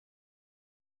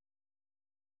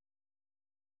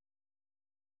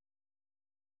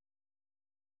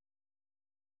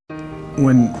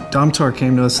When Domtar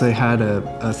came to us, they had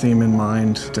a theme in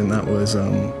mind, and that was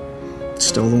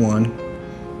Still the One.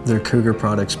 Their Cougar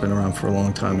product's been around for a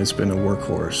long time. It's been a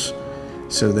workhorse.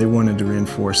 So they wanted to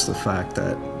reinforce the fact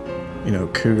that, you know,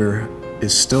 Cougar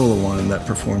is still the one that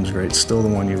performs great, still the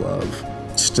one you love,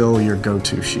 still your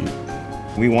go-to sheet.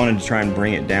 We wanted to try and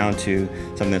bring it down to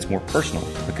something that's more personal,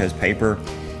 because paper,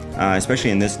 especially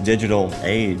in this digital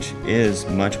age, is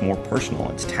much more personal.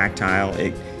 It's tactile.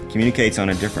 It communicates on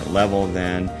a different level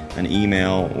than an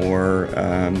email or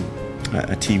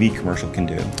a TV commercial can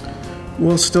do.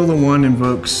 Well, Still the One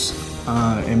invokes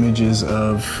images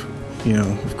of, you know,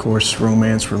 of course,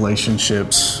 romance,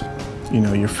 relationships, you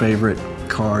know, your favorite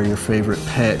car, your favorite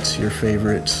pet, your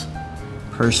favorite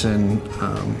person.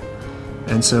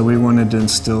 And so we wanted to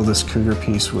instill this Cougar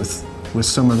piece with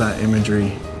some of that imagery.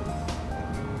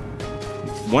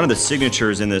 One of the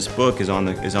signatures in this book is on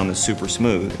the super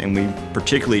smooth, and we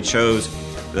particularly chose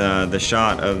the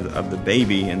shot of the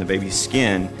baby and the baby's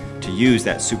skin to use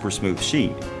that super smooth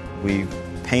sheet. We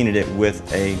painted it with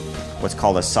what's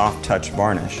called a soft touch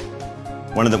varnish.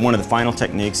 One of the final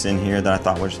techniques in here that I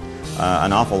thought was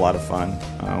an awful lot of fun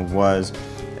was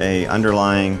a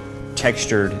underlying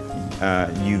textured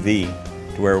UV,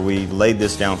 to where we laid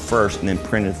this down first and then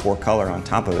printed 4-color on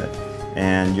top of it.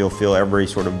 And you'll feel every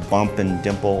sort of bump and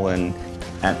dimple, and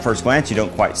at first glance you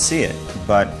don't quite see it,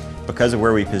 but because of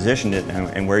where we positioned it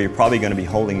and where you're probably going to be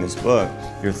holding this book,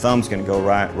 your thumb's going to go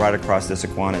right across this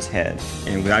iguana's head.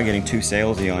 And without getting too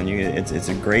salesy on you, it's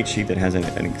a great sheet that has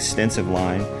an extensive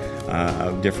line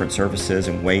of different surfaces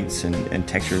and weights and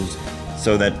textures,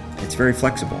 so that it's very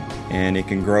flexible and it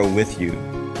can grow with you.